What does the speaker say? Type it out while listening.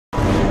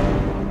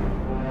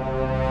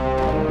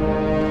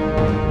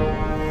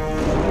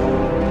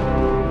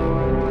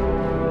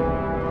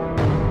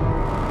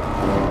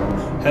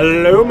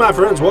Hello my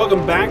friends,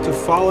 welcome back to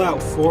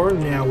Fallout 4.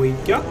 Now we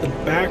got the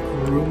back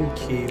room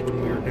key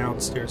when we were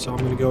downstairs, so I'm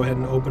going to go ahead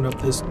and open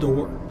up this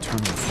door.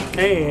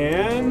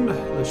 And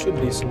there should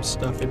be some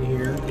stuff in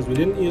here, because we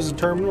didn't use the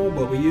terminal,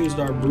 but we used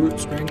our brute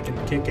strength and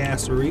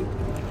kick-assery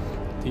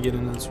to get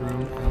in this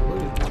room. And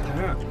look at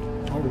that,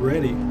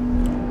 already.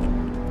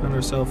 Found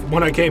ourselves,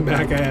 when I came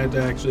back I had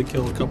to actually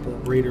kill a couple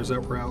raiders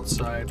that were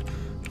outside.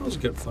 That was a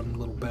good fun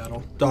little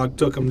battle. Dog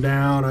took him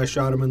down, I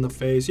shot him in the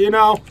face. You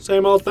know,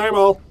 same old, same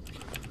old.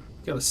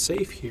 Got a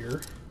safe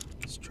here.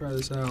 Let's try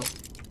this out.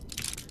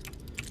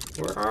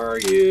 Where are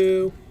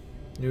you?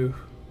 New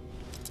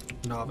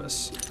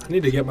novice. I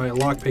need to get my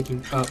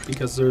lockpicking up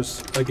because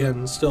there's,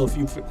 again, still a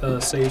few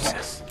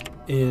safes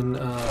in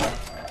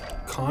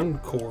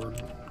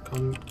Concord.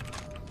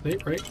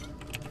 Right?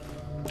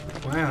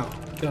 Wow.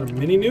 Got a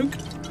mini nuke?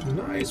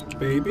 Nice,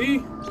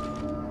 baby.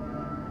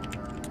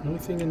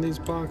 Anything in these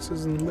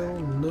boxes in the middle?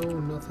 No,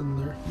 nothing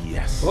there.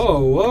 Yes. Whoa,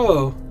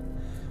 whoa.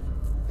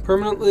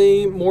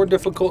 Permanently more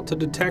difficult to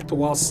detect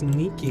while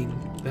sneaking.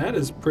 That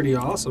is pretty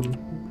awesome.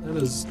 That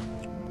is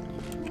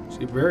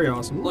actually very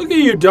awesome. Look at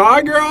you,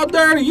 dog. You're all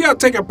dirty. You gotta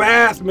take a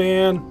bath,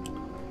 man.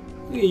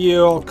 Look at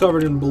you, all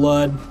covered in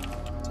blood.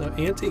 It's an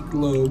antique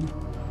globe.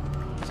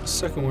 It's the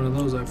second one of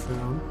those I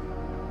found.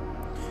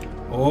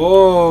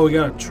 Oh, we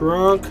got a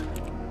trunk.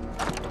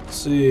 Let's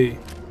see.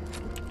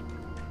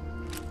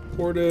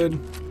 Ported.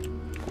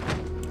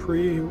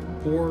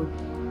 Pre-war.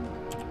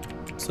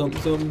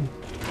 Something.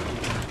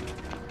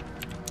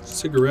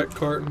 Cigarette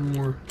carton,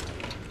 more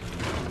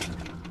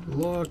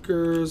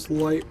lockers,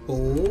 light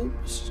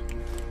bulbs.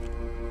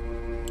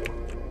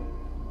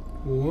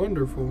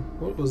 Wonderful.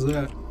 What was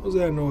that? What was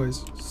that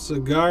noise?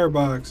 Cigar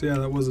box. Yeah,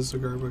 that was a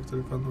cigar box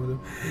that I found over there.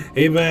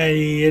 Hey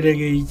buddy,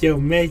 you're so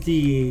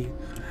messy.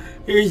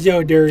 You're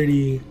so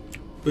dirty.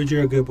 But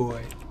you're a good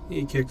boy.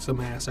 You kicked some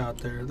ass out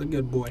there. The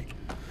good boy.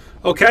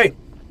 Okay.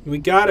 We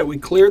got it. We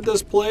cleared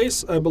this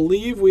place. I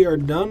believe we are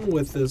done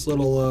with this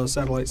little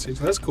satellite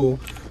station. That's cool.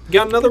 We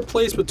got another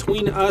place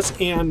between us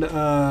and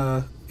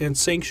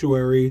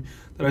Sanctuary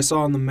that I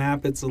saw on the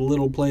map. It's a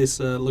little place.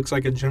 Looks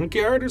like a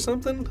junkyard or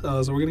something.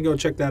 So we're gonna go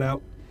check that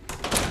out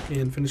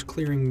and finish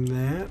clearing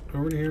that.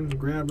 Over here and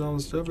grabbed all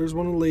the stuff. There's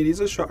one of the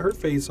ladies. I shot her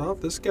face off.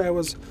 This guy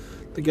was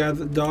the guy that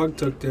the dog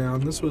took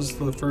down. This was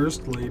the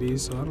first lady,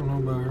 so I don't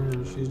know about her.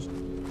 She's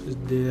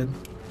dead.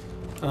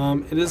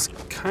 It is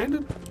kind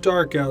of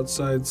dark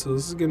outside, so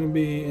this is going to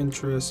be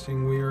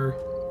interesting. We're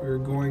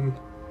going.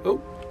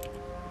 Oh,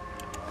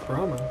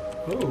 Brahma.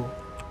 Oh,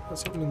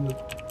 that's something in the.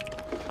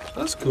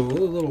 That's cool.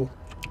 The little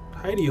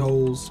hidey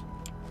holes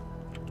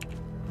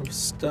of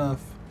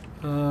stuff.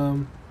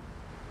 Looks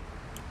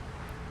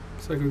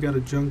like we got a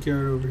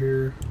junkyard over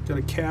here. Got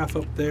a calf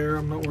up there.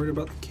 I'm not worried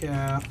about the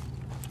calf.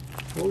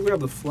 We'll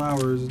grab the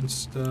flowers and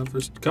stuff.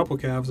 There's a couple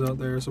calves out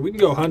there, so we can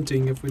go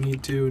hunting if we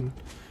need to and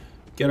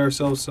get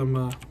ourselves some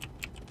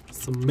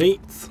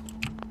meat.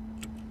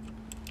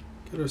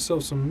 Get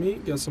ourselves some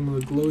meat. Got some of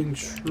the glowing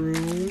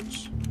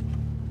shrooms.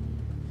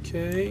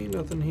 Okay,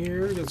 nothing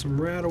here. Got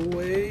some rat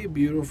away.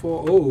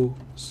 Beautiful. Oh,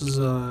 this is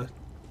a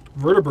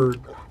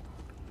vertibird.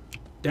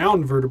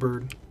 Down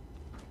vertibird.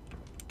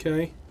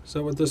 Okay, is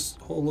that what this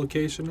whole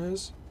location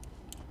is?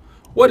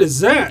 What is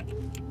that?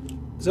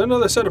 Is that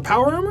another set of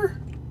power armor?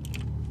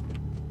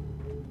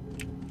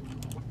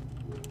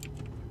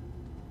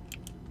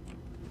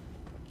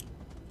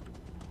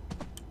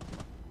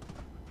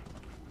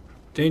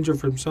 Danger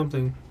from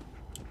something.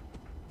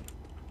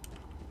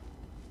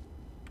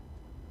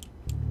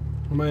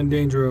 What am I in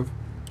danger of?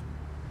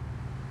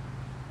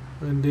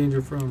 I'm in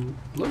danger from...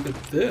 Look at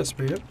this,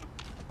 man.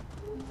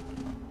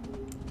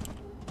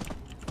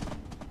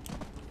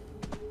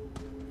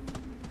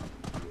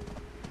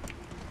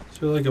 Is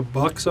there like a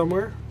buck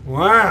somewhere?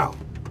 Wow!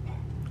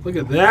 Look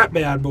at that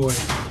bad boy.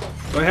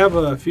 Do I have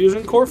a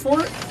fusion core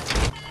for it?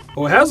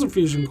 Oh, it has a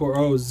fusion core.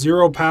 Oh,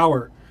 0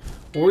 power.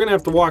 Well, we're gonna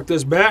have to walk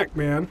this back,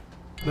 man.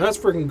 That's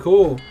freaking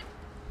cool.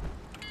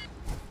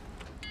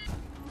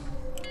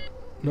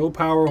 No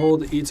power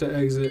hold to E to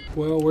exit.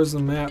 Well, where's the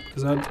map?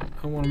 Because I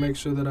want to make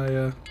sure that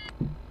I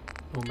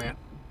oh map.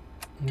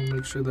 I want to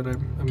make sure that I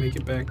make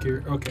it back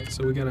here. Okay,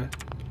 so we gotta.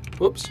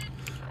 Whoops.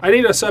 I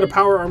need a set of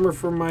power armor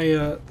for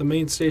my the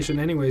main station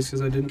anyways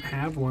because I didn't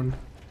have one.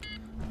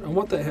 I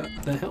want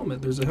the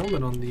helmet. There's a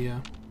helmet on the.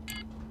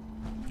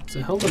 There's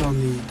a helmet on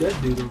the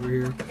dead dude over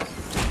here.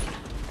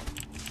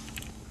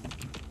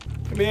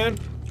 Hey man.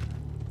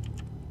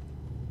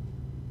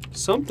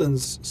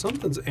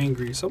 Something's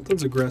angry.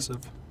 Something's aggressive.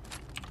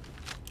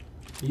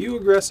 Are you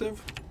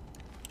aggressive?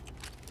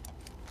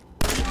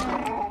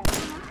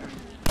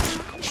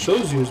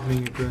 Shows you as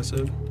being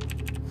aggressive.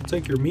 I'll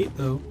take your meat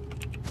though.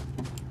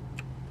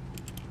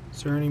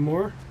 Is there any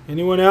more?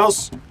 Anyone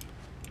else?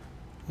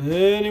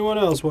 Anyone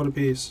else want a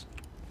piece?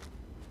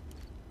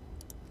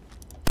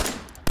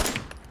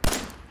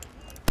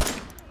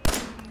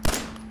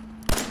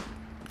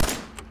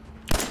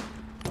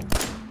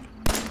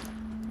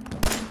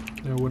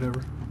 Yeah,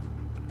 whatever.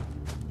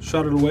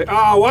 Shot it away.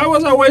 Ah, why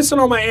was I wasting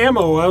all my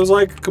ammo? I was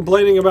like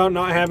complaining about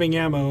not having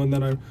ammo, and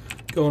then I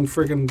Go and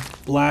freaking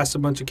blast a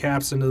bunch of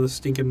caps into the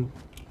stinking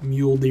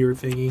mule deer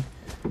thingy.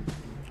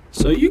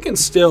 So you can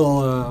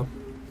still,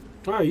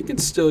 wow, you can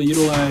still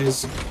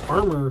utilize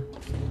armor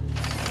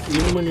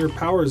even when your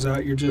power's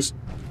out. You're just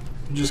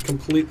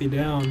completely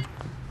down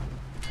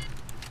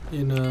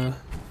in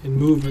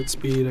movement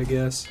speed, I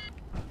guess.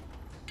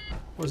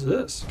 What's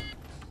this?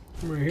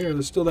 Right here,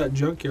 there's still that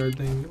junkyard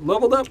thing.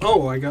 Leveled up?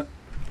 Oh, I got...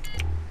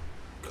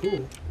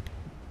 Cool.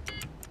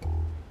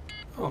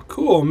 Oh,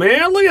 cool,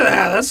 man. Look at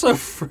that. That's so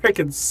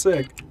freaking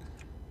sick.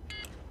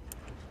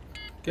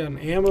 Got an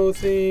ammo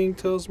thing.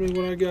 Tells me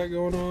what I got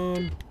going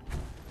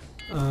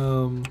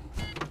on.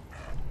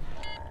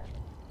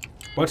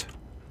 What?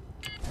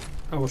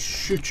 I will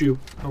shoot you.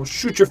 I will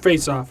shoot your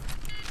face off.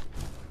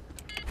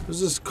 What's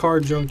this car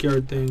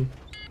junkyard thing?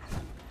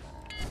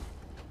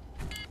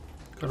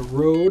 Got a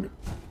road.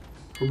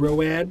 A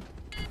road.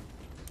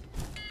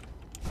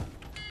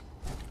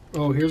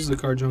 Oh, here's the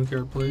car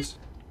junkyard place.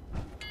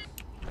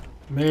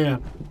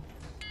 Man.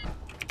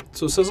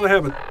 So it says I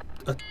have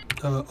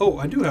oh,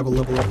 I do have a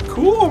level up.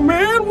 Cool,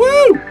 man.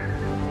 Woo!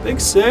 Big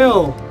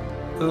sale.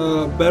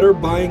 Better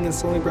buying and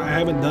selling. I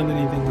haven't done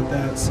anything with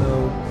that,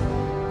 so.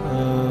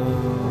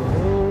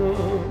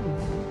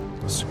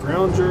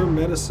 Scrounger,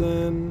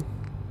 medicine.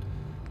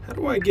 How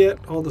do I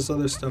get all this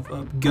other stuff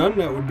up? Gun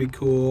nut would be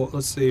cool.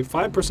 Let's see.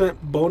 5%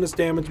 bonus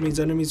damage means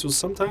enemies will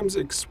sometimes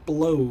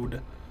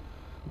explode.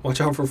 Watch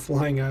out for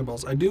flying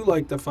eyeballs. I do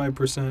like the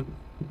 5%.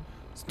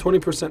 It's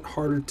 20%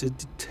 harder to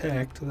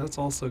detect. That's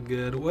also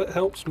good. What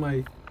helps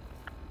my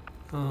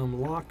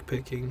lock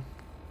picking?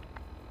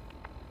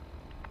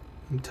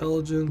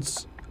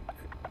 Intelligence.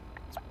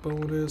 It's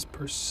bonus.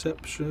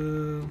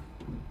 Perception.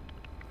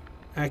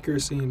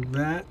 Accuracy and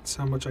VATs.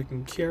 How much I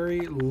can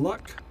carry.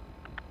 Luck.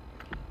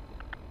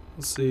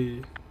 Let's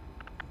see.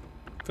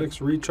 Fixed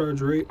recharge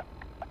rate.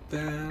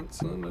 That's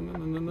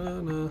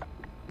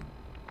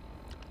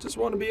just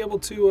want to be able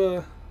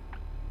to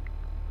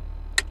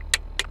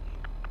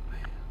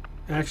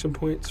action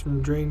points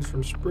from drains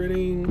from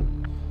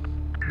sprinting.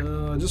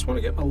 No, I just want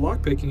to get my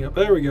lock picking up.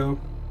 There we go.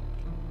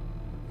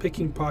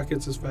 Picking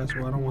pockets is fast.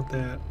 Well, I don't want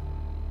that.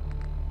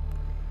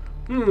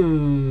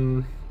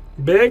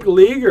 Big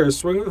leaguer.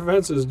 Swing the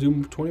fences.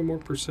 Do 20 more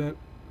percent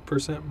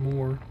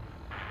more.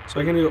 So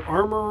I can do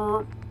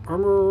armor,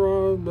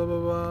 blah, blah,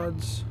 blah,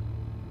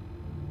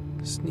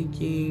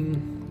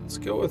 sneaking. Let's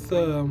go with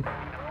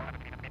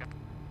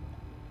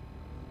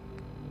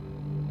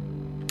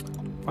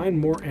find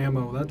more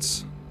ammo.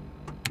 That's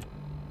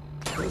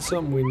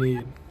something we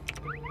need.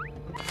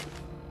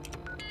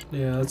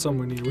 Yeah, that's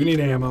something we need. We need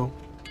ammo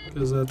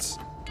because that's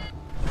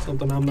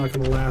something I'm not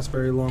going to last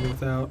very long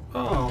without.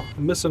 Oh,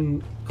 I'm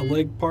missing a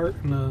leg part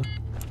and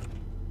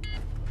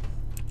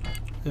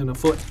a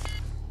foot.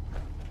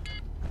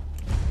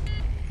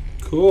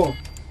 Cool.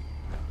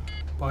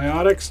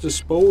 Biotics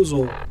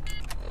disposal.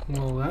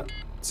 Well, that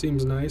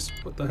seems nice.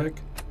 What the heck?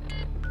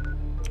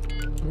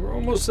 We're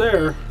almost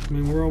there. I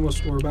mean, we're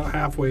about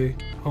halfway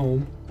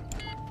home.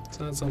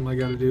 So that's something I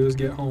gotta do is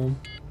get home.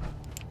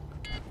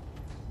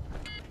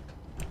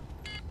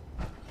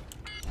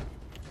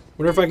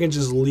 Wonder if I can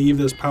just leave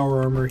this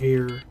power armor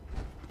here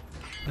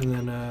and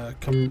then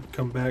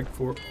come back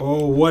for...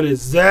 Oh, what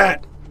is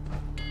that?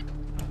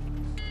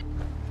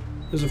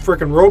 There's a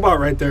freaking robot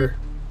right there.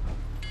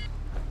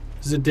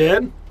 Is it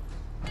dead?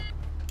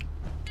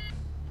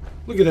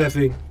 Look at that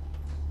thing.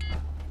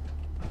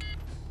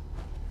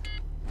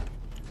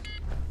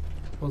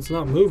 Well, it's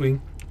not moving.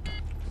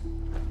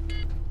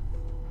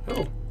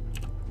 Oh.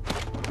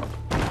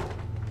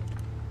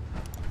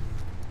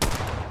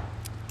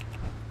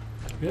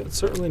 Yeah, it's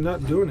certainly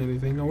not doing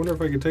anything. I wonder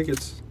if I could take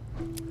its...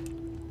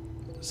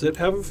 Does it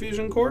have a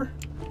fusion core?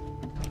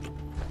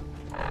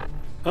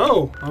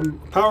 Oh, I'm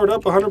powered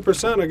up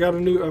 100%.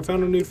 I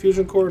found a new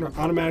fusion core and I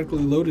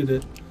automatically loaded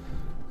it.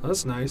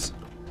 That's nice.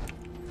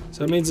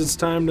 So that means it's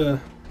time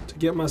to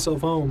get myself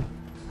home.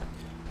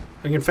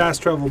 I can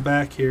fast travel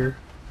back here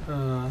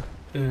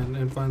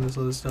and find this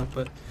other stuff.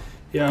 But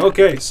yeah,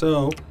 okay.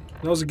 So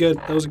that was a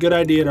good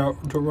idea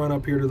to run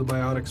up here to the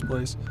biotics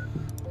place.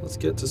 Let's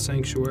get to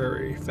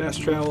Sanctuary.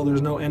 Fast travel.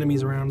 There's no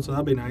enemies around, so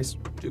that'll be nice.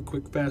 Do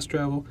quick fast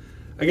travel.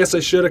 I guess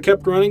I should have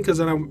kept running because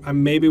then I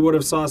maybe would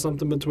have saw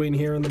something between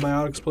here and the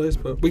biotics place.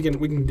 But we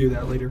can do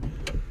that later.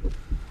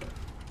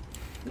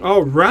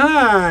 All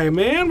right,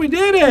 man, we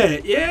did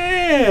it!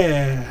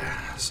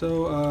 Yeah.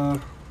 So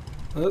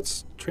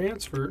let's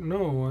transfer.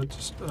 No, I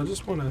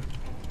just want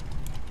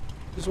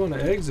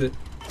to exit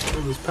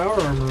with this power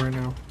armor right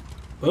now.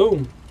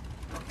 Boom.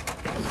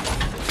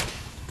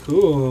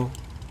 Cool.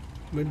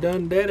 We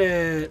done did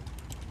it.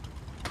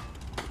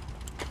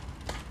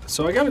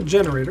 So I got a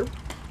generator.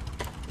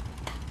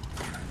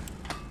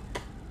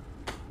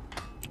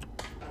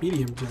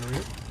 Medium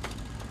generator.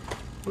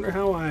 Wonder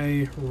how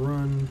I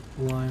run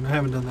line. I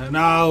haven't done that. No,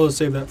 I'll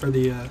save that for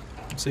the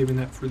saving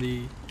that for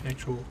the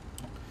actual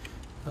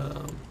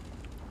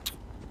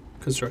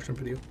construction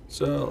video.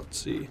 So let's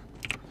see.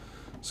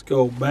 Let's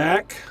go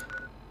back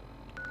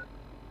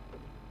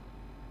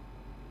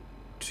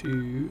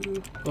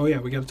to. Oh yeah,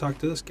 we got to talk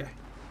to this guy.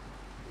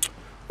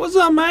 What's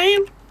up,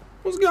 man?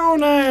 What's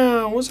going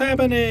on? What's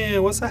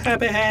happening? What's the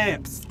happy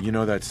haps? You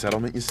know that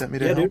settlement you sent me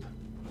to Yeah, help?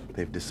 dude.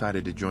 They've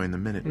decided to join the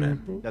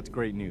Minutemen. That's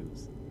great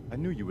news. I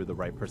knew you were the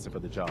right person for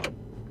the job.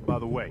 By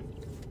the way,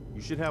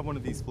 you should have one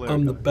of these flare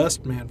I'm the guns.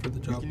 best man for the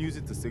You job. can use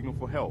it to signal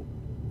for help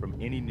from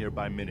any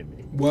nearby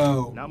Minutemen.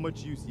 Whoa. Not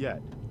much use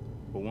yet,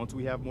 but once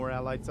we have more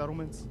allied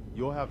settlements,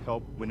 you'll have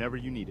help whenever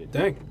you need it.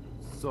 Dang.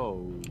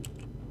 So,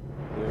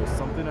 there's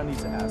something I need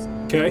to ask you.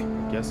 Okay.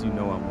 I guess you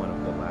know I'm one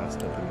of the last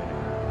of the Minutemen.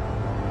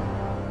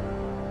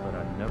 But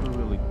I never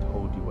really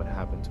told you what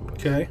happened to us.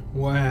 Okay.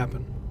 What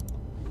happened?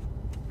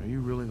 Are you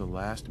really the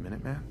last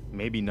Minuteman?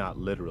 Maybe not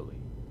literally.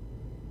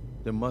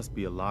 There must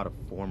be a lot of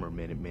former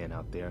Minutemen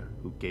out there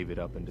who gave it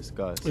up in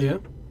disgust Yeah.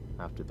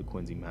 after the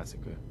Quincy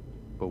massacre.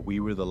 But we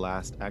were the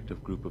last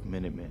active group of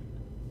Minutemen.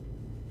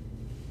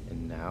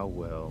 And now,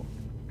 well,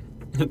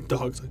 The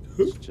dog's like,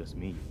 it's "Huh?" just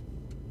me.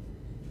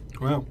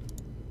 Wow.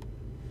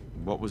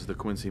 What was the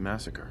Quincy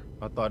massacre?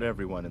 I thought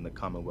everyone in the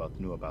Commonwealth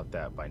knew about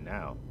that by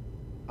now.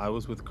 I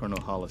was with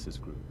Colonel Hollis's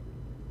group.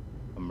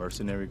 A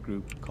mercenary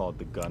group called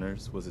the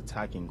Gunners was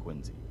attacking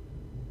Quincy.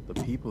 The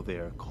people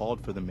there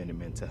called for the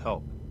Minutemen to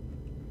help.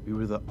 We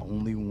were the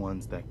only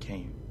ones that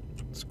came.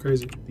 It's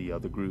crazy. The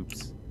other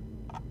groups,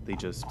 they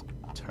just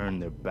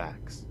turned their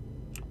backs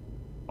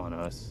on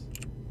us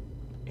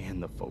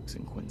and the folks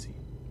in Quincy.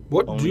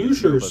 What Only a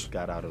few of us douchers.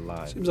 got out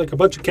alive. Seems like a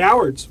bunch of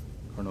cowards.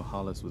 Colonel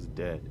Hollis was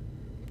dead,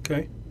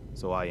 Okay.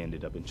 so I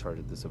ended up in charge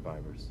of the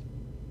survivors.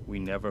 We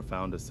never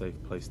found a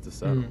safe place to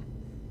settle.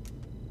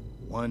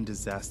 One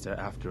disaster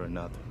after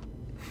another.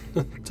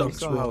 Ducks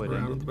saw how rolling it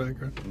around in ended. the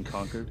background. And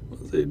conquered.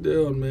 What's he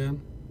doing,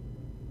 man?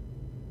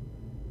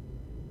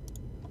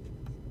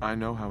 I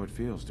know how it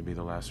feels to be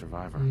the last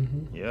survivor.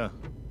 Yeah,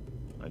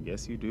 I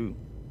guess you do.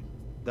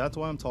 That's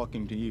why I'm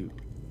talking to you.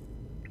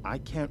 I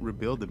can't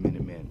rebuild the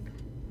Minutemen,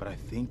 but I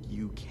think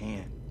you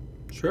can.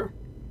 Sure.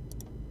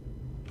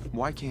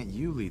 Why can't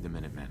you lead the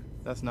Minutemen?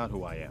 That's not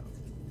who I am.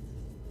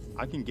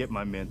 I can get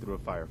my men through a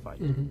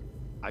firefight.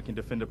 I can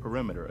defend a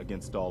perimeter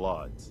against all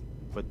odds.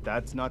 But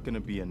that's not going to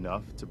be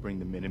enough to bring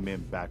the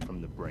Minutemen back from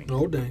the brink.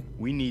 Oh, dang.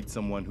 We need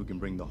someone who can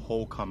bring the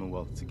whole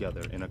Commonwealth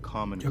together in a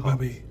common Yeah, cause.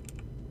 baby.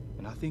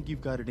 And I think you've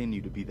got it in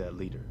you to be that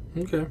leader.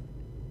 Okay.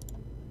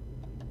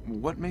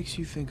 What makes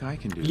you think I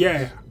can do Yeah.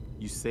 this?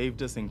 You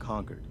saved us in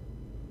Concord.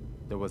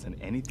 There wasn't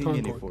anything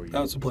in it for Concord. you.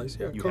 That was the place.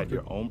 Yeah. You Concord. had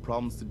your own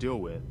problems to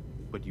deal with,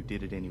 but you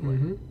did it anyway.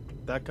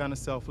 That kind of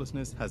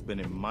selflessness has been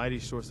in mighty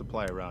short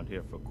supply around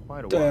here for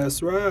quite a while.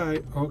 That's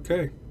right.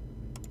 Okay.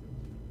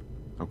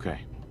 Okay.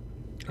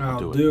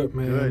 I'll do do it,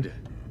 man. Good.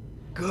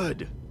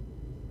 Good.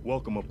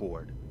 Welcome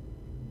aboard.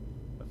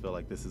 I feel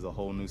like this is a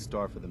whole new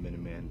start for the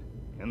Minutemen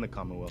and the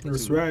Commonwealth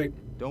That's too.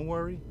 right. Don't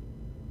worry.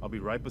 I'll be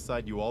right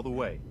beside you all the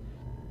way,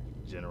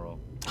 General.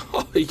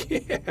 Oh,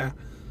 yeah.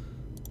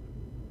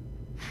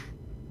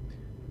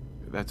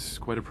 That's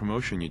quite a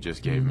promotion you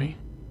just gave me.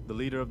 The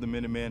leader of the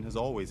Minutemen has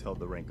always held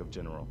the rank of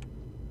General.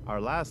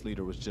 Our last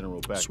leader was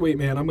General Beck. Sweet,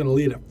 man. I'm going to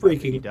lead a He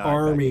freaking died back in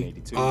army.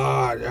 82.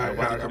 Ah,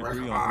 Nobody could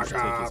agree on who should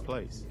take his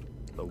place.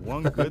 The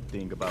one good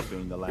thing about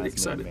being the last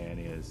excited.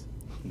 Minuteman is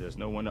there's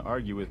no one to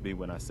argue with me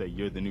when I say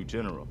you're the new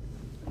general.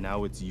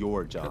 Now it's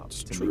your job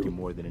That's to true. make it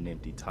more than an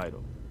empty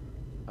title.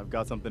 I've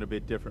got something a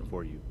bit different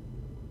for you.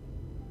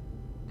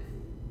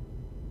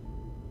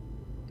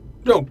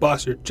 Don't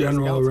boss your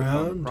general Scouts have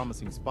found a around.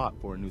 promising spot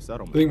for a new I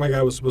settlement. think my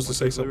guy was supposed to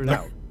say Clear something it there.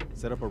 out.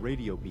 Set up a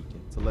radio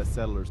beacon to let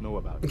settlers know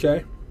about it.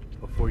 Okay.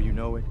 Before you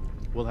know it,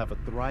 we'll have a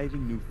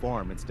thriving new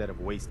farm instead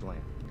of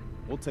wasteland.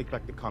 We'll take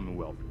back the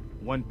Commonwealth,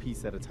 one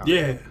piece at a time.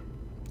 Yeah.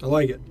 I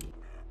like it.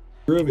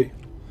 Groovy.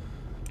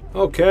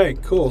 Okay,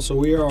 cool. So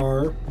we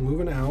are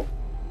moving out.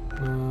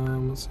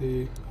 Let's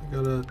see.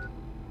 I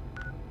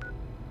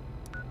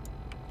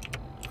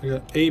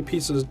got 8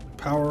 pieces of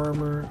power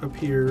armor up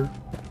here.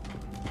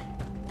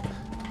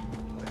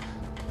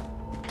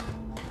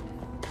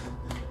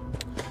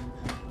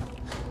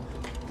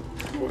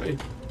 Wait.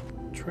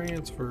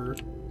 Transfer.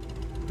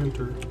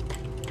 Enter.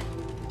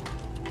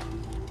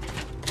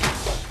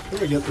 How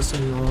do I get this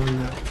thing on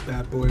that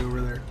bad boy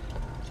over there?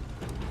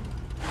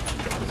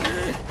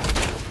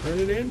 Turn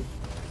it in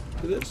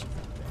to this.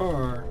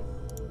 R.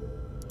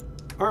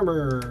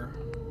 Armor.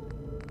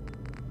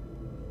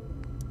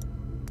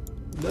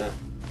 That.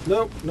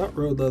 Nope, not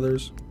road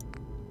leathers.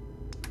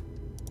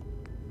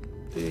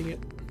 Dang it.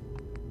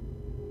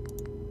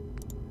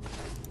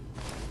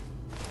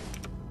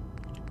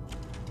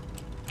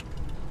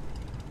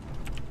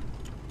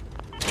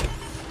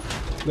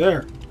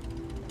 There.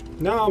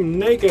 Now I'm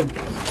naked.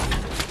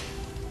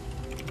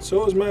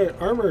 So is my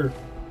armor.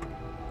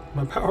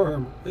 My power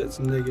armor. It's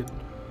naked.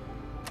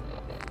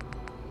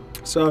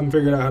 So I haven't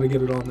figured out how to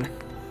get it on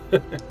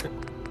there.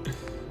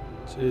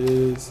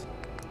 Jeez.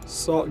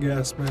 Salt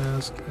gas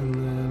mask, and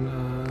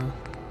then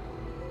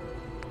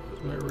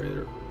where's my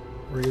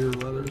Raider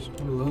leathers? What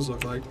do those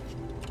look like?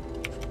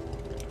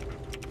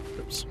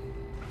 Oops.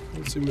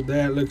 Let's see what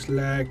that looks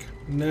like.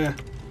 Nah.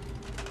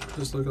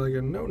 Just look like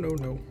a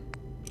no.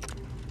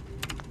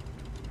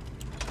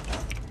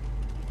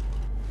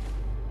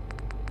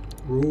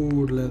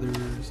 road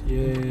leathers.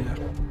 Yeah.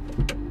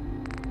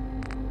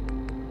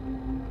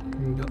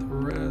 We got the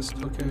rest.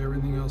 Okay,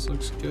 everything else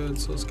looks good.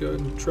 So let's go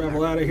ahead and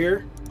travel out of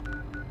here.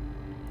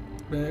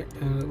 Back,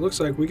 and it looks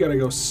like we gotta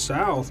go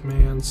south,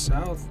 man.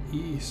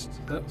 Southeast.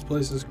 That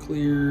place is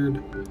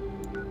cleared.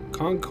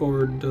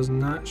 Concord does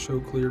not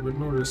show cleared, but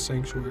nor does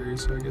Sanctuary,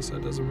 so I guess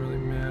that doesn't really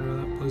matter.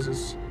 That place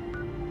is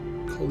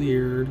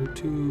cleared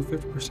to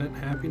 50%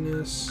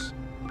 happiness.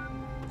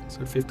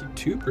 So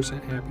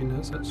 52%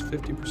 happiness. That's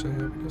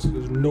 50% happiness.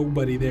 There's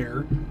nobody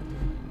there.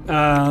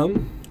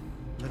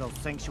 Little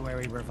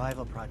sanctuary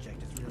revival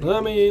project is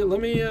really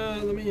Let me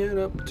head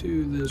up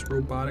to this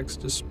robotics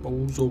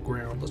disposal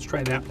ground. Let's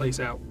try that place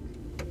out.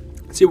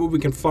 See what we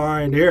can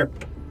find here.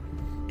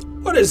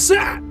 What is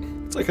that?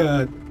 It's like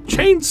a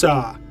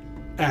chainsaw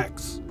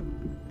axe.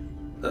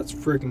 That's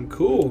freaking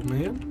cool,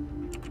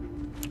 man.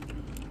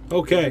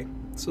 Okay,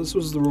 so this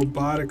was the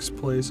robotics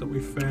place that we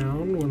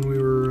found when we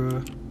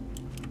were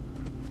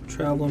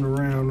traveling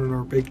around in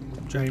our big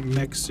giant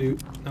mech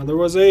suit. Now there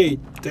was a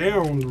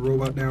downed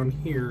robot down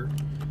here.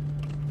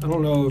 I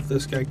don't know if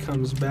this guy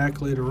comes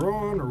back later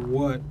on or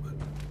what, but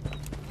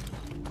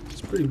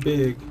it's pretty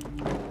big.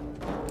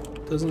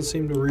 Doesn't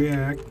seem to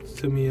react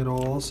to me at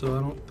all,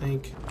 so I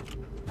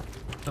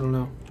don't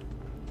know.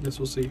 Guess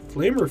we'll see.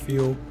 Flamer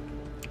fuel.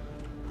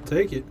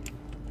 Take it.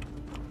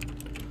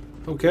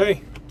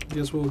 Okay.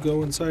 Guess we'll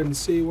go inside and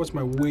see. What's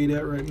my weight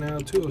at right now?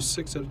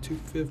 206 out of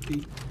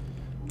 250.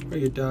 Where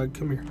are you, dog?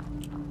 Come here.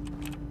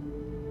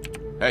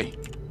 Hey,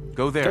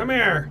 go there. Come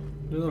here,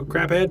 you little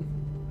craphead.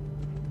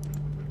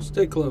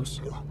 Stay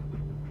close.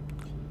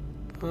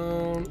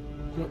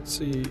 Let's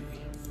see.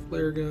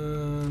 Flare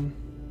gun.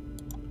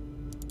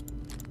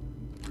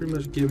 Pretty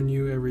much giving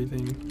you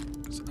everything,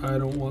 because I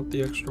don't want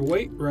the extra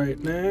weight right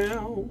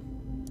now.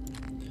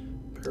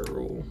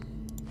 Apparel.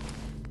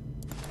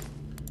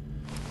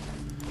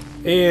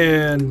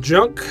 And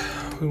junk.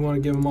 We want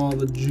to give them all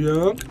the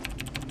junk.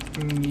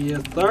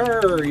 Yes,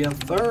 sir. Yes,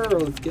 sir.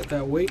 Let's get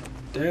that weight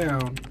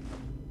down.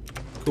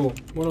 Cool.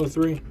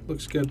 103.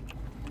 Looks good.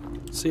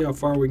 Let's see how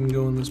far we can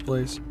go in this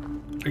place.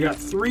 I got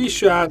 3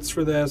 shots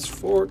for this.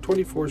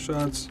 24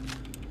 shots.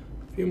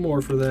 A few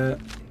more for that.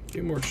 A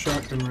few more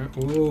shotgun rounds.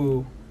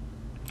 Whoa.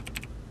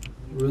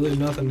 Really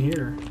nothing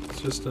here.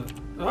 It's just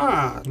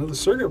another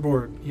circuit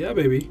board. Yeah,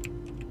 baby.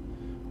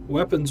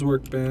 Weapons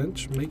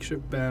workbench.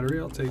 Makeshift battery.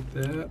 I'll take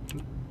that.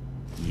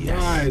 Yes.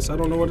 Nice. I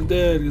don't know what it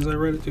did because I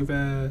read it too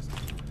fast.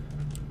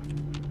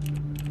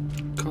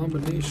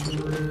 Combination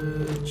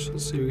wrench.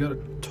 Let's see. We got a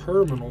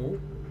terminal.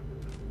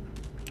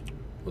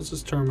 What's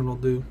this terminal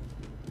do?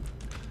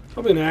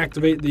 I'm going to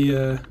activate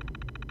the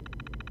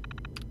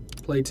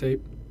play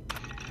tape.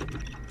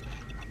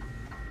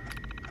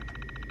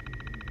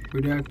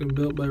 Redacted,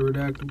 built by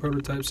redacted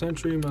prototype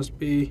Sentry, must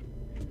be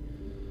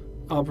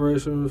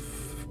operation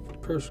of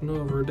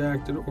personnel of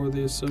redacted or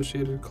the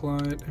associated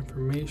client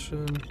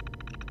information.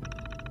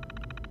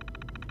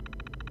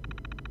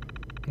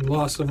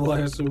 Loss of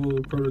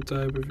licensable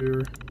prototype if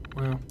you're,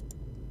 wow.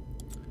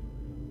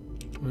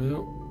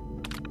 Well,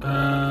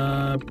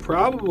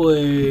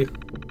 probably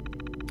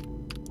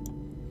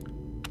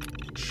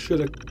should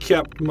have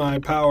kept my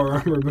power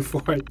armor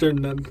before I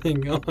turned that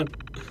thing on.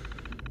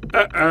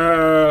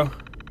 Uh-oh.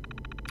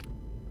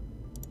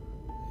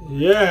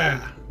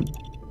 Yeah.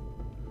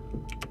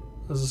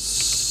 Let's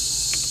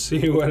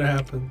see what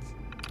happens.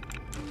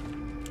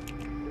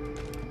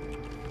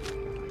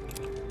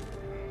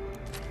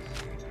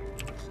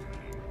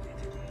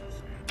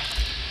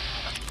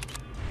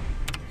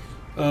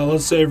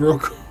 Let's save real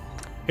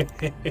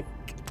quick.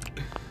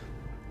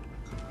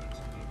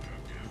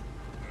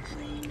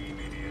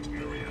 Immediate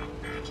area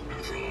and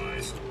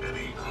neutralize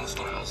any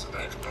hostiles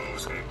that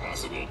pose a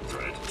possible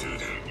threat to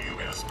the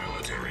U.S.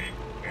 military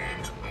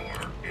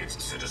and/or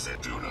its citizens.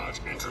 Do not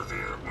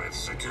interfere with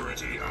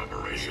security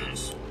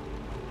operations.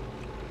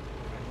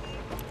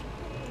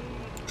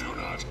 Do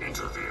not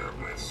interfere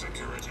with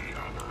security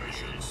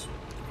operations.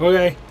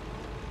 Okay.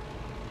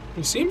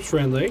 He seems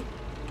friendly.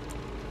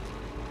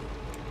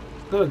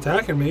 Not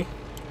attacking me.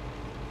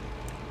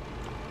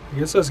 I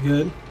guess that's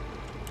good.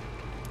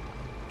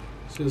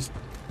 It's just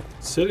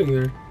sitting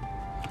there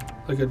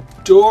like a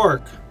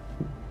dork.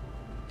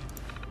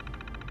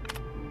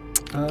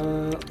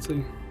 Let's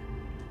see.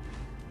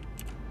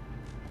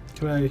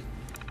 Can I?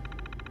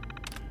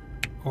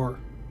 R.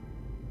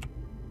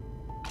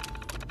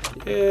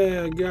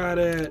 Yeah, I got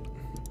it.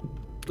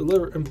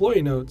 Deliver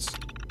employee notes.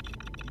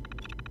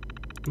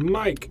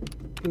 Mike.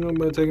 You know,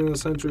 by taking the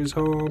Sentries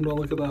home, don't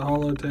look at that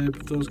holotape.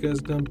 If those guys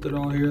dumped it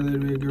all here,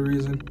 that'd be a good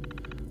reason.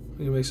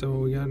 We can make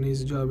some. We got an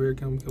easy job here.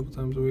 Come a couple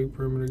times a week.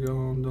 Perimeter, go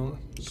home. Don't.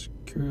 Just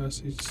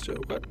curiosity. Just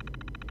what?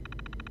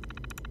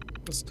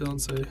 Let's don't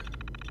say.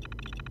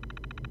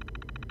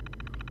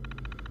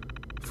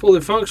 Fully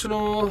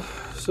functional.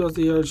 So at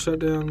the yard shut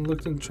down.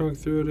 Looked in the trunk,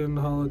 threw it in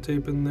the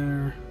holotape in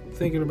there.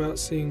 Thinking about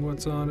seeing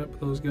what's on it, but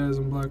those guys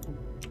in black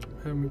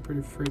have me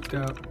pretty freaked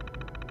out.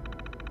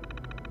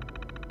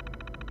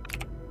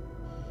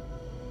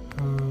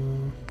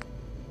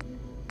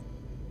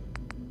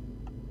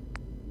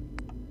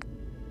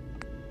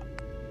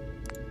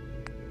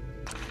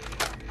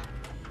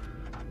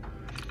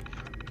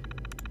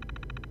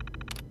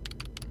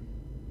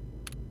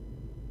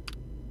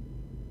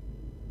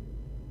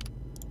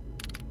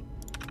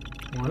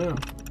 Wow.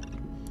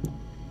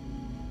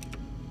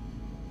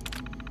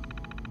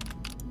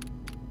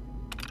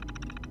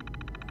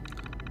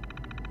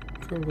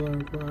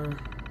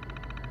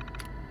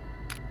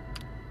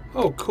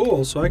 Oh,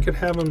 cool. So I could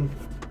have them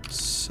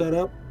set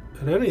up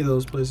at any of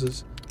those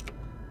places.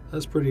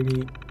 That's pretty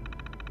neat.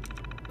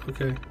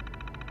 Okay.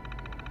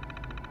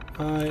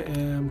 I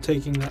am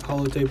taking that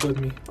holotape with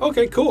me.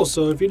 Okay, cool.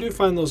 So if you do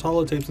find those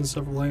holotapes and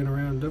stuff laying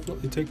around,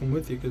 definitely take them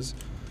with you because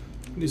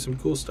you can do some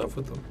cool stuff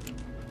with them.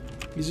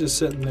 He's just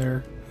sitting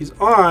there. He's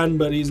on,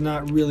 but he's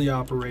not really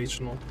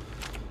operational.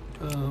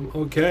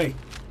 Okay.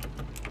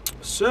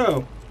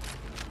 So,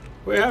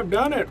 we have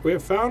done it. We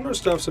have found our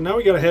stuff. So now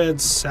we gotta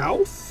head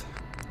south.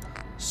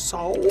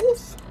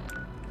 South?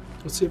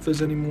 Let's see if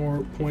there's any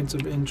more points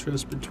of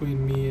interest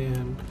between me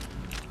and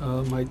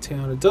my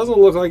town. It doesn't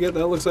look like it.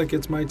 That looks like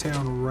it's my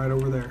town right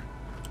over there.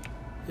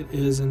 It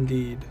is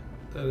indeed.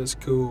 That is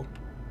cool.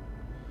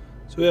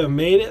 So we have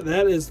made it.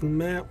 That is the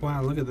map.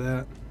 Wow, look at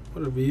that.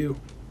 What a view.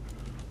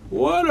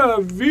 What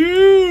a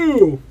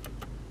view!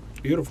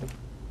 Beautiful.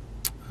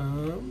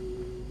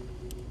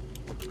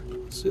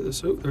 Let's see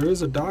this. Oh, there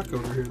is a dock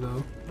over here,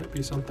 though. Might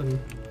be something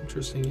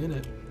interesting in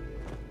it.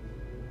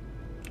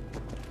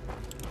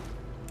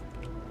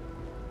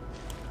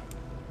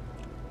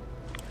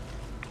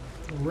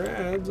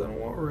 Rads? I don't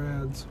want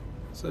rads.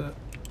 What's that?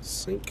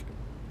 Sink?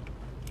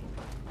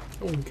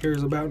 No one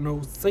cares about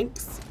no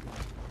sinks.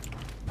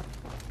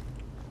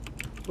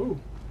 Oh.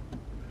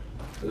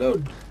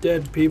 Hello,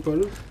 dead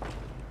people.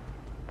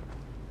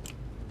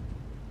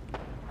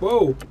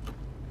 Whoa.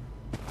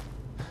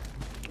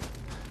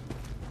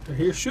 I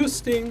hear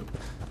shooting.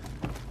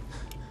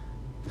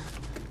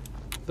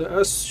 There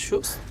are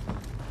shoots.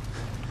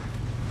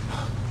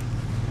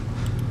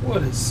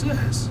 What is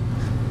this?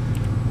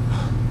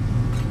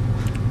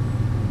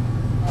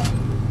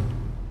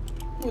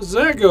 What does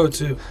that go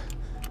to?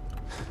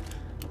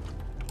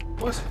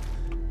 What?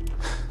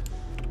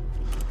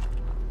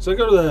 Does that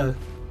go to the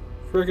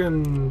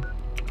frickin'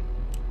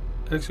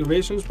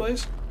 excavations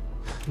place?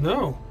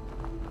 No.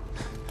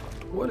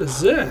 What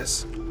is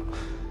this?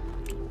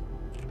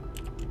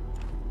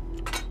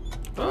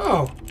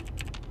 Oh.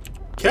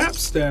 Cap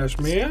stash,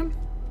 man.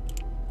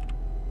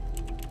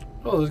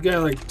 Oh, this guy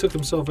like took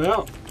himself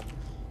out.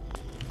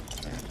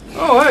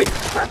 Oh, hey!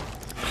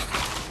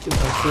 Get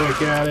the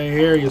frick out of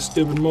here, you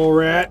stupid mole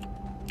rat.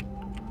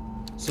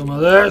 Some of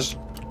this.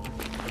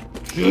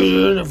 Shoot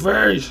you in the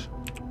face.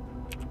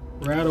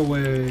 Rat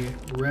away.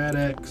 Rat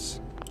X.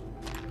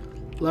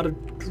 A lot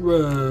of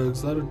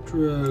drugs. A lot of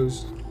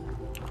drugs.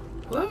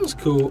 Well, that was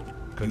cool.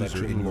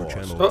 User in your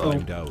channel Uh-oh.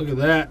 timed out. Look at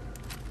that.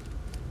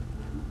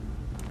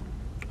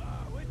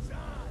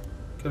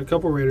 Got a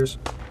couple raiders.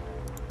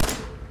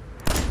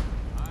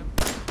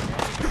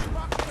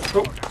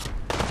 Oh.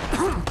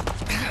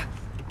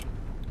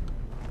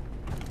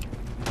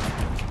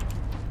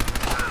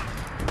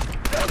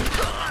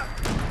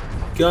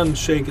 Gun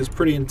shake is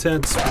pretty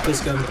intense with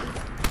this gun.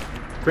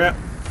 Crap.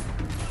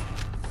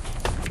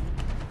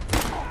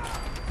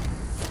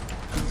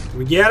 Did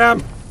we get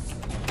him?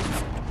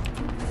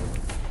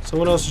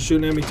 Someone else is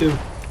shooting at me too.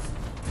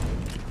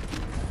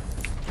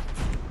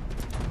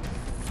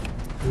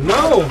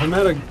 No! I'm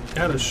out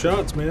of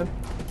shots, man.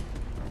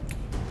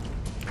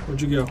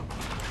 Where'd you go?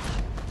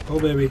 Oh,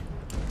 baby.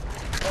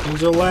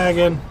 Things are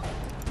lagging.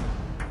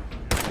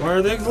 Why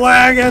are things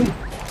lagging?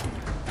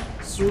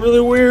 This is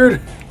really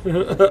weird. There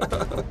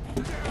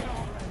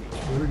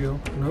we go.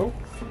 No?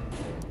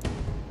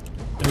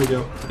 There we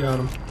go. Got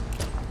him.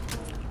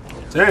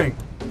 Dang.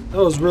 That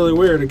was really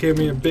weird. It gave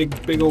me a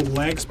big old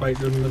lag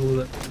spike in the middle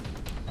of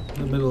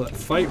that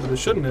fight, but it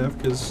shouldn't have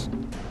because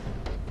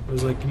there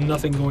was like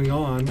nothing going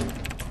on.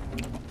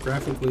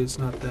 Graphically, it's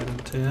not that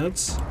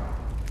intense.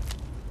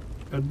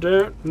 I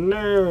don't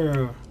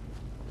know.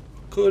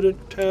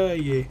 Couldn't tell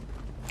you.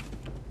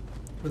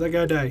 Where'd that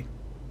guy die?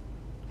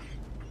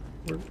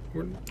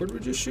 Where did we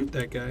just shoot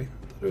that guy? I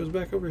thought it was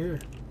back over here.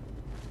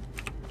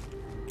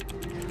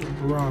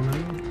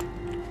 Brahmin.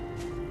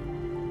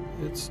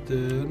 It's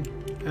dead.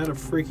 Out of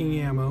freaking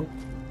ammo.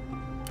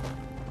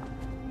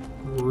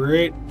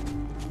 Great.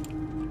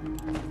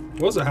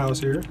 Was a house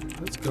here.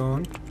 That's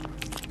gone.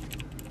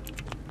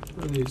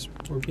 What are these?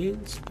 More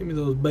beans? Give me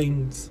those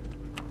beans.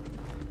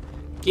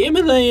 Give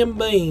me them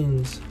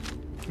beans.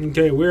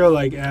 Okay, we're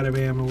like out of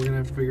ammo. We're gonna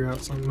have to figure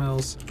out something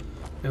else.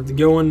 We have to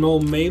go in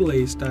old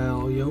melee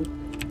style, yo.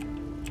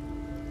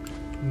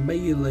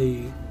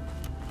 Melee.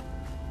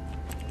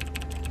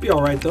 Be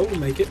alright though, we'll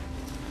make it.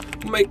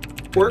 We'll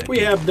make work. We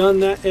have done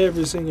that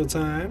every single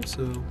time,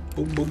 so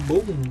boom, boom,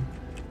 boom.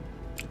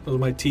 That was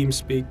my team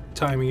speak,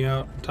 timing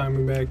out,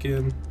 timing back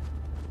in.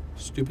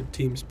 Stupid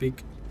team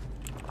speak.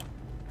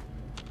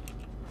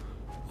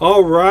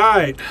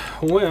 Alright,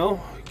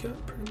 well, we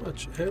got pretty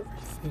much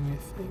everything, I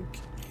think.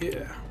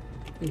 Yeah,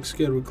 looks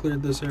good. We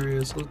cleared this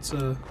area, so let's,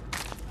 man,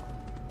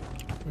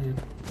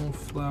 no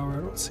flour. I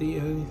don't see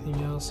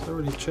anything else. I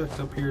already checked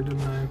up here,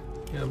 didn't I?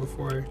 Yeah,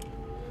 before I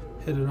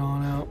headed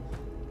on out.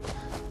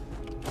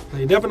 Now,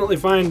 you definitely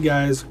find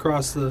guys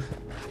across the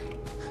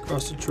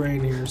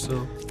train here,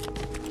 so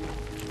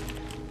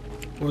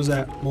What was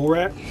that? Mole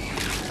rat?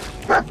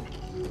 Mole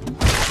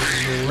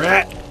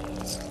rat!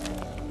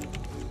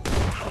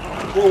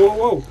 Whoa, whoa,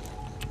 whoa!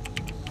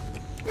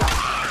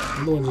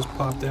 Another one just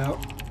popped out.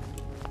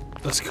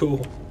 That's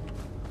cool.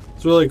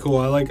 It's really cool.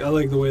 I like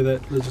the way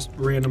that just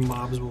random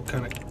mobs will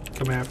kind of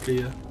come after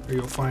you, or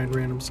you'll find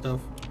random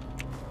stuff.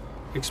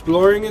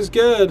 Exploring is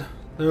good.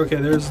 Okay,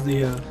 there's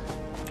the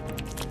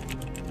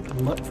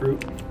nut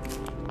fruit.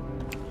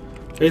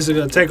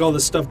 Basically, take all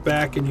this stuff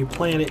back and you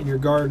plant it in your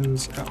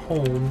gardens at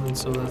home, and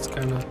so that's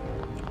kind of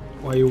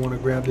why you want to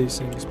grab these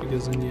things,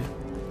 because then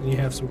you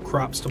have some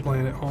crops to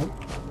plant at home,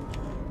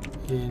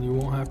 and you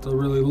won't have to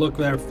really look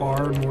that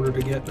far in order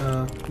to get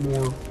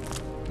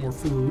more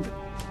food.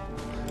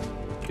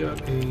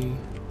 Got a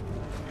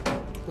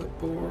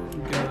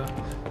clipboard, got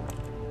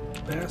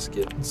a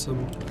basket, and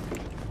some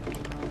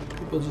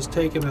people just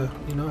taking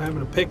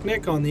having a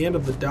picnic on the end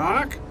of the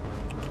dock.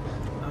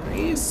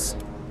 Nice.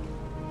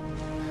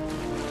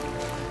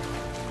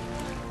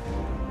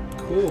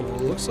 Cool.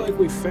 Looks like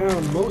we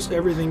found most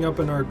everything up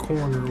in our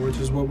corner, which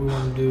is what we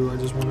want to do. I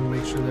just want to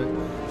make sure that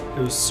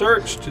it was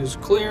searched, it was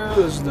clear.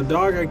 This is the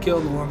dog I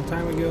killed a long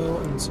time ago,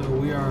 and so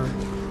we have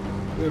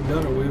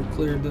done it. We have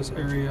cleared this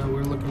area.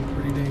 We're looking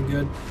pretty dang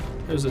good.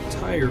 There's a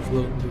tire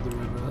floating through the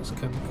river. That's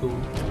kind of cool.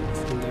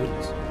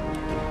 Floats.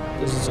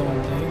 Does its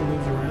own thing,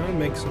 moves around,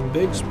 makes some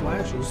big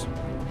splashes.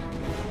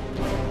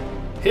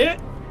 Hit!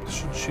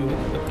 Should shoot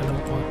it, but I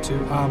don't want to.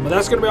 But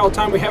that's going to be all the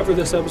time we have for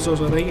this episode,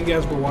 so thank you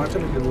guys for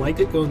watching. If you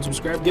liked it, go and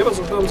subscribe. Give us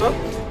a thumbs up.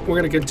 We're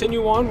going to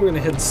continue on. We're going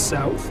to head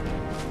south.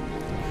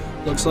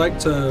 Looks like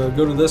to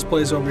go to this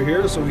place over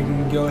here, so we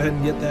can go ahead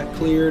and get that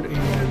cleared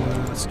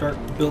and start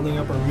building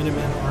up our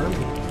Minuteman army,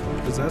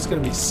 because that's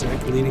going to be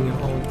sick, leading a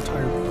whole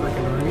entire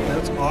freaking army.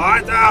 That's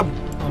awesome!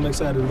 I'm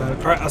excited about it.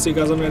 Alright, I'll see you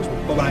guys on the next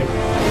one.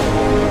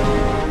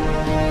 Bye-bye.